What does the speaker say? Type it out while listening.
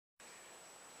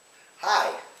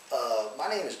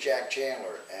name is Jack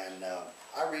Chandler, and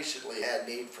I recently had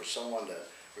need for someone to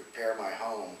repair my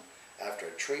home after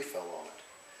a tree fell on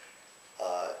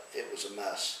it. It was a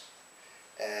mess.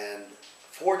 And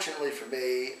fortunately for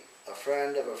me, a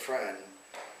friend of a friend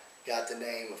got the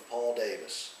name of Paul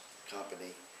Davis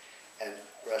Company and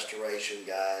restoration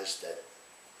guys that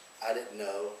I didn't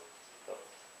know.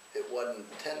 It wasn't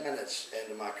 10 minutes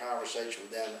into my conversation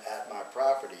with them at my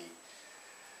property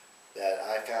that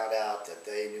I found out that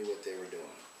they knew what they were doing.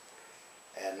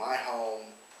 And my home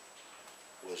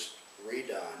was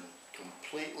redone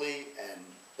completely, and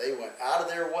they went out of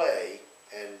their way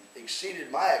and exceeded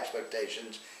my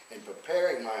expectations in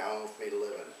preparing my home for me to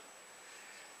live in it.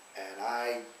 And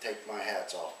I take my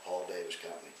hats off Paul Davis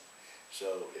Company.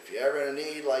 So if you're ever in a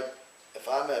need, like if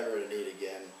I'm ever in a need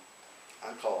again,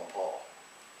 I'm calling Paul.